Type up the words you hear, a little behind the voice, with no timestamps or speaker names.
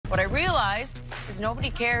What I realized is nobody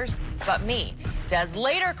cares but me. Dez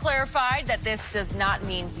later clarified that this does not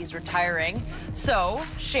mean he's retiring. So,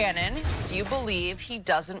 Shannon, do you believe he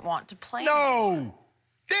doesn't want to play? No!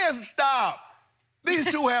 Dez, stop!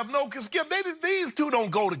 These two have no... These two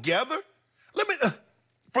don't go together. Let me...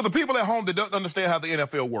 for the people at home that don't understand how the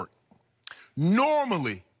NFL works,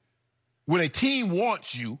 normally, when a team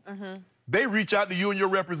wants you, they reach out to you and your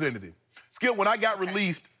representative. Skip, when I got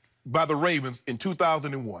released by the Ravens in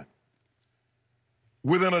 2001,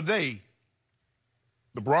 within a day,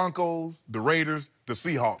 the Broncos, the Raiders, the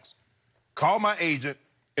Seahawks called my agent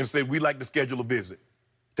and said, we'd like to schedule a visit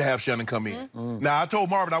to have Shannon come in. Now, I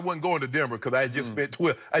told Marvin I wasn't going to Denver because I had just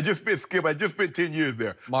spent 10 years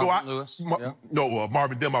there. Marvin Lewis? No,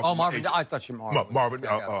 Marvin Demoff. Oh, Marvin, I thought you were Marvin. Marvin,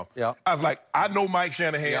 yeah. I was like, I know Mike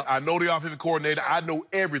Shanahan. I know the offensive coordinator. I know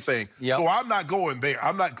everything. So I'm not going there.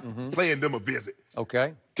 I'm not paying them a visit.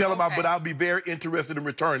 Okay. Tell them, but I'll be very interested in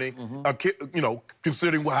returning,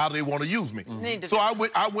 considering how they want to use me. So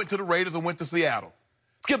I went to the Raiders and went to Seattle.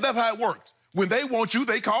 Skip, that's how it works. When they want you,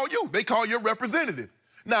 they call you. They call your representative.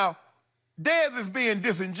 Now, Dez is being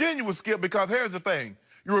disingenuous, Skip, because here's the thing.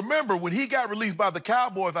 You remember when he got released by the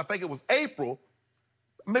Cowboys, I think it was April,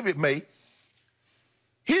 maybe May,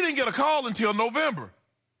 he didn't get a call until November.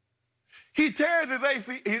 He tears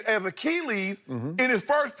his Achilles in his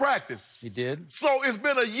first practice. He did. So it's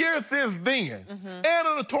been a year since then, and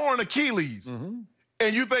a torn Achilles. And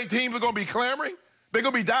you think teams are going to be clamoring? They're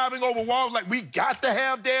going to be diving over walls like, we got to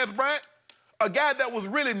have Dez Bryant? A guy that was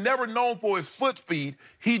really never known for his foot speed.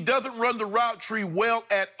 He doesn't run the route tree well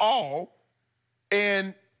at all.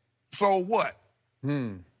 And so what?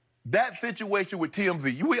 That situation with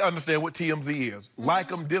TMZ, we understand what TMZ is. Like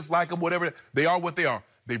them, dislike them, whatever. They are what they are.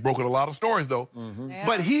 They've broken a lot of stories, though.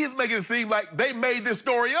 But he's making it seem like they made this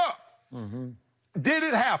story up. Did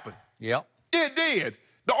it happen? Yep. It did.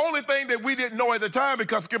 The only thing that we didn't know at the time,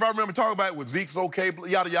 because Skip, I remember talking about it with Zeke's okay,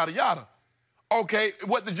 yada, yada, yada. Okay,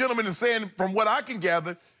 what the gentleman is saying, from what I can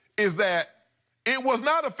gather, is that it was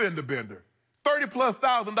not a fender bender.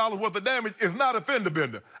 $30,000+ worth of damage is not a fender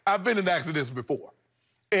bender. I've been in accidents before.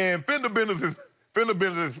 And fender benders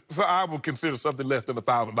is, so I would consider something less than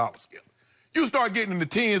 $1,000, Skip. You start getting in the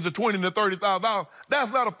tens, the $20,000 to $30,000,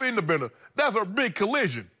 that's not a fender bender. That's a big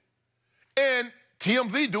collision. And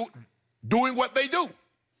TMZ doing what they do.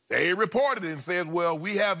 They reported it and said, well,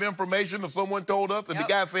 we have information that someone told us, and the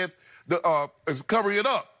guy says, is covering it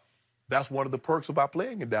up. That's one of the perks about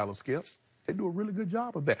playing in Dallas, Skip. They do a really good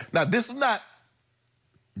job of that. Now, this is not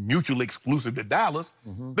mutually exclusive to Dallas.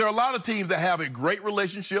 There are a lot of teams that have a great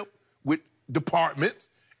relationship with departments,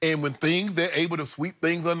 and when they're able to sweep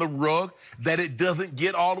things under the rug, that it doesn't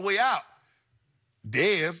get all the way out.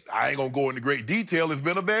 Dez, I ain't gonna go into great detail, has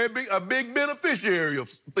been a big beneficiary of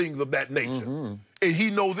things of that nature. And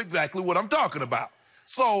he knows exactly what I'm talking about.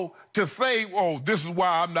 So to say, oh, this is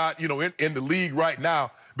why I'm not, in the league right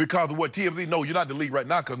now because of what TMZ, no, you're not in the league right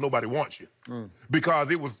now because nobody wants you.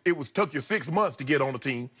 Because it took you 6 months to get on the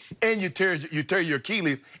team, and you tear your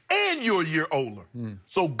Achilles, and you're a year older.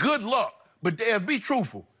 So good luck. But Dez, be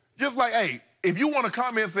truthful. Just like, hey, if you want to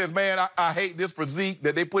comment and says, man, I hate this for Zeke,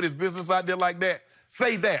 that they put his business out there like that,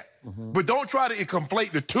 say that. But don't try to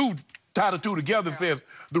conflate the two, tie the two together and says,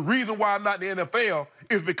 the reason why I'm not in the NFL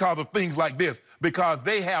is because of things like this, because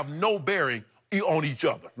they have no bearing on each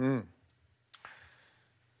other.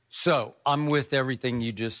 So I'm with everything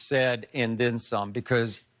you just said and then some,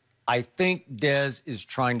 because I think Dez is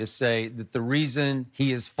trying to say that the reason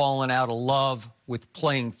he has fallen out of love with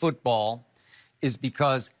playing football is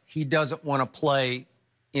because he doesn't want to play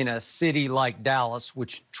in a city like Dallas,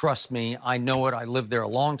 which, trust me, I know it. I lived there a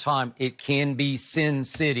long time. It can be Sin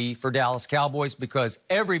City for Dallas Cowboys because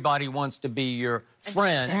everybody wants to be your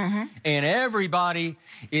friend, and everybody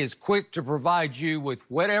is quick to provide you with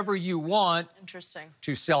whatever you want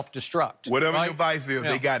to self-destruct. Whatever your vice is,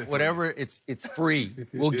 they got it. Whatever, it's free.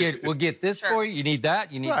 We'll get this for you. You need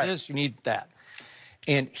that. You need this. You need that.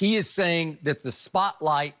 And he is saying that the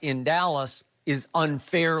spotlight in Dallas is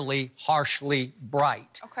unfairly, harshly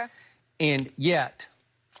bright. And yet,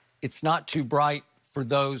 it's not too bright for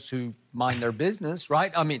those who mind their business,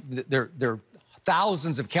 right? I mean, there are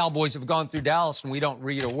thousands of Cowboys have gone through Dallas, and we don't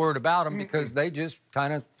read a word about them because they just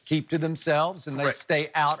kind of keep to themselves and they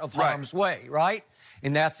stay out of harm's way, right?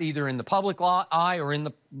 And that's either in the public eye or in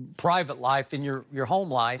the private life, in your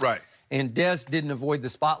home life. And Dez didn't avoid the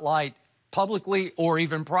spotlight publicly or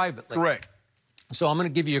even privately. So I'm going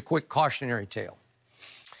to give you a quick cautionary tale.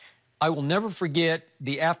 I will never forget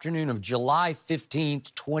the afternoon of July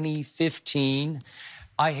 15th, 2015.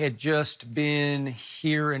 I had just been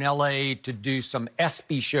here in L.A. to do some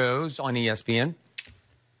ESPY shows on ESPN.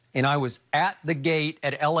 and I was at the gate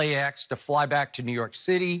at LAX to fly back to New York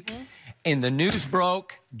City, and the news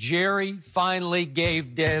broke. Jerry finally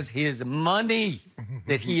gave Dez his money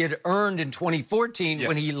that he had earned in 2014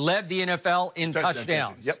 when he led the NFL in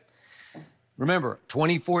touchdowns. Remember,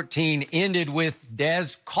 2014 ended with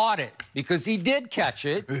Dez caught it because he did catch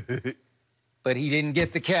it, but he didn't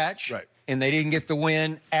get the catch, and they didn't get the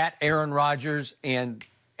win at Aaron Rodgers, and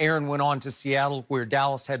Aaron went on to Seattle where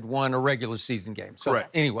Dallas had won a regular season game. So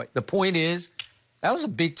anyway, the point is, that was a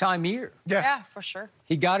big-time year. Yeah, for sure.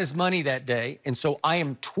 He got his money that day, and so I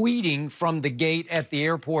am tweeting from the gate at the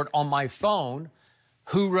airport on my phone,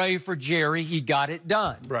 hooray for Jerry, he got it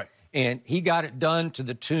done. And he got it done to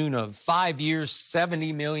the tune of 5 years,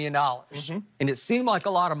 $70 million. And it seemed like a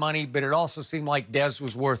lot of money, but it also seemed like Dez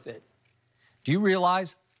was worth it. Do you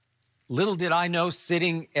realize, little did I know,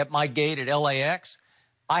 sitting at my gate at LAX,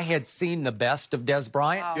 I had seen the best of Dez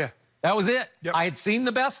Bryant. Yeah. That was it. I had seen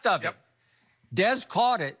the best of it. Dez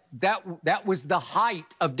caught it. That was the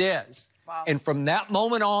height of Dez. And from that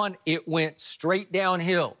moment on, it went straight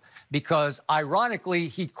downhill because, ironically,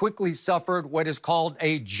 he quickly suffered what is called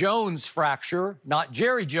a Jones fracture, not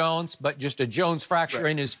Jerry Jones, but just a Jones fracture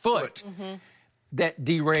in his foot. That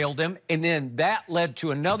derailed him, and then that led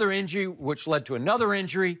to another injury, which led to another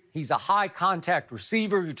injury. He's a high-contact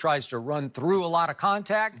receiver who tries to run through a lot of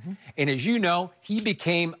contact, and as you know, he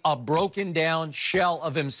became a broken-down shell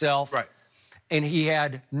of himself, and he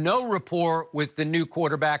had no rapport with the new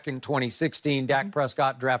quarterback in 2016, Dak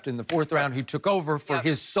Prescott, drafted in the 4th round, who took over for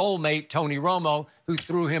his soulmate, Tony Romo, who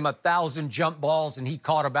threw him 1,000 jump balls, and he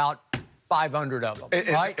caught about 500 of them,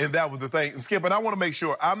 and that was the thing. Skip, and I want to make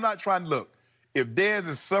sure, I'm not trying to look. If Dez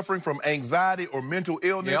is suffering from anxiety or mental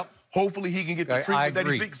illness, hopefully he can get the treatment that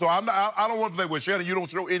he seeks. So I don't want to say, well, Shannon, you don't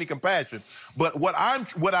show any compassion. But what I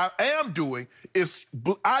am doing is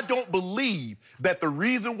I don't believe that the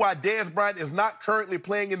reason why Dez Bryant is not currently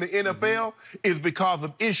playing in the NFL is because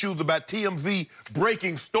of issues about TMZ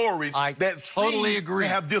breaking stories that seem to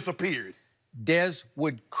have disappeared. Dez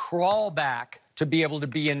would crawl back to be able to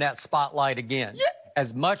be in that spotlight again.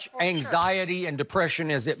 As much anxiety and depression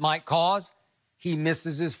as it might cause, he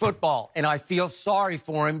misses his football. And I feel sorry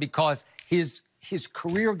for him because his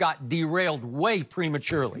career got derailed way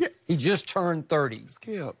prematurely. He just turned 30.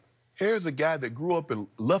 Skip, here's a guy that grew up in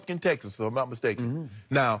Lufkin, Texas, if I'm not mistaken.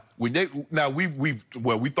 Now, we thought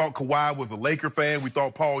Kawhi was a Laker fan. We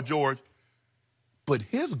thought Paul George. But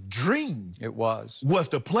his dream was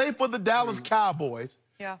to play for the Dallas Cowboys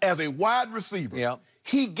as a wide receiver.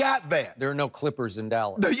 He got that. There are no Clippers in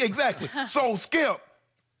Dallas. Exactly. So, Skip,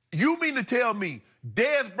 you mean to tell me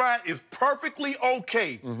Dez Bryant is perfectly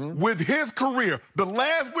okay with his career? The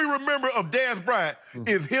last we remember of Dez Bryant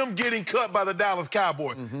is him getting cut by the Dallas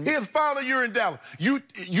Cowboys. His final year in Dallas. You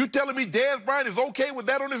telling me Dez Bryant is okay with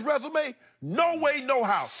that on his resume? No way, no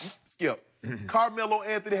how. Skip, Carmelo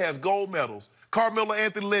Anthony has gold medals. Carmelo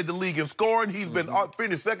Anthony led the league in scoring. He's been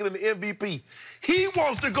finished second in the MVP. He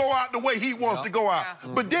wants to go out the way he wants to go out.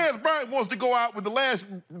 But Dez Bryant wants to go out with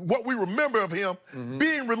what we remember of him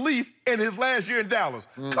being released in his last year in Dallas.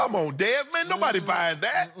 Come on, Dez, man. Nobody buying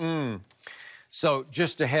that. So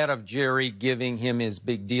just ahead of Jerry giving him his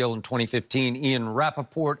big deal in 2015, Ian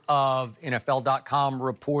Rappaport of NFL.com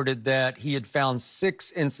reported that he had found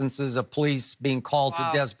 6 instances of police being called to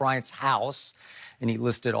Dez Bryant's house. And he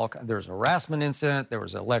listed all kinds. There was a harassment incident. There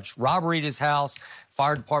was alleged robbery at his house.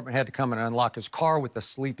 Fire department had to come and unlock his car with a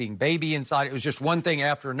sleeping baby inside. It was just one thing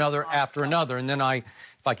after another after another. And then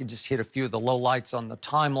if I could just hit a few of the lowlights on the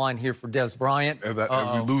timeline here for Dez Bryant. As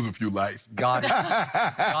we lose a few lights. God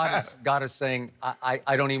is saying,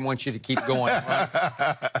 I don't even want you to keep going.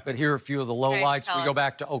 But here are a few of the lowlights. We go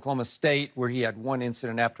back to Oklahoma State, where he had one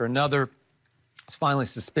incident after another. He was finally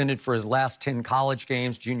suspended for his last 10 college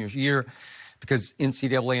games, junior year, because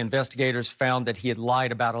NCAA investigators found that he had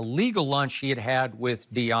lied about a legal lunch he had had with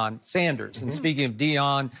Deion Sanders. And speaking of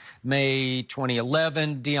Deion, May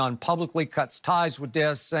 2011, Deion publicly cuts ties with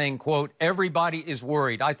Dez, saying, quote, "Everybody is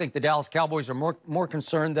worried. I think the Dallas Cowboys are more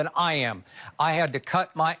concerned than I am. I had to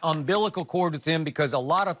cut my umbilical cord with him because a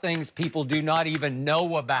lot of things people do not even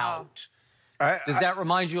know about." Does that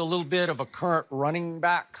remind you a little bit of a current running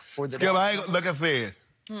back for the Skip, like I said,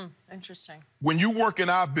 interesting. When you work in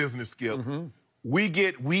our business, Skip, we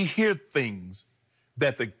hear things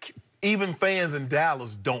that even fans in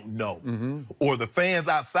Dallas don't know, or the fans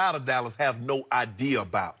outside of Dallas have no idea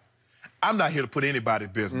about. I'm not here to put anybody's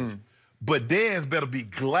business, but Dez better be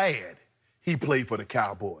glad he played for the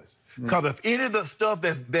Cowboys. Because if any of the stuff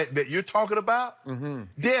that you're talking about,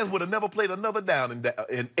 Dez would have never played another down in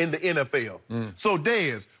the NFL. So,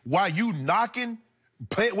 Dez, while you knocking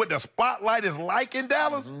what the spotlight is like in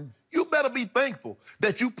Dallas, you better be thankful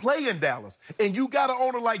that you play in Dallas. And you got an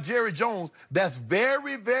owner like Jerry Jones that's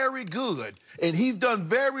very, very good. And he's done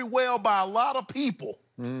very well by a lot of people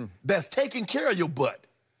that's taking care of your butt.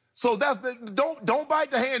 So don't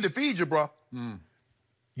bite the hand that feeds you, bro.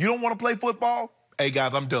 You don't want to play football? Hey,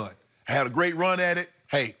 guys, I'm done. I had a great run at it.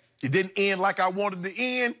 Hey, it didn't end like I wanted to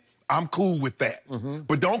end. I'm cool with that.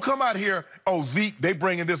 But don't come out here, oh, Zeke, they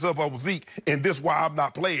bringing this up over Zeke, and this why I'm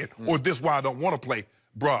not playing, or this why I don't want to play.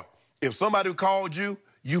 Bruh, if somebody called you,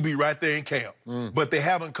 you be right there in camp. But they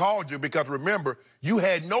haven't called you because, remember, you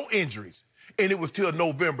had no injuries, and it was till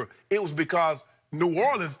November. It was because New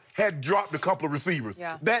Orleans had dropped a couple of receivers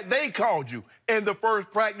that they called you. In the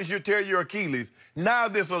first practice, you tear your Achilles. Now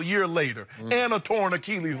this a year later, and a torn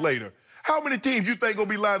Achilles later. How many teams you think gonna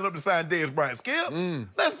be lining up to sign Dez Bryant? Skip?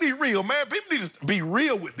 Let's be real, man. People need to be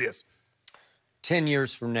real with this. 10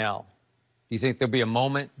 years from now, do you think there'll be a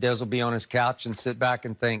moment Dez will be on his couch and sit back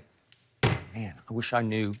and think, man, I wish I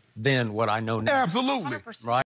knew then what I know now? Absolutely. 100%. Right?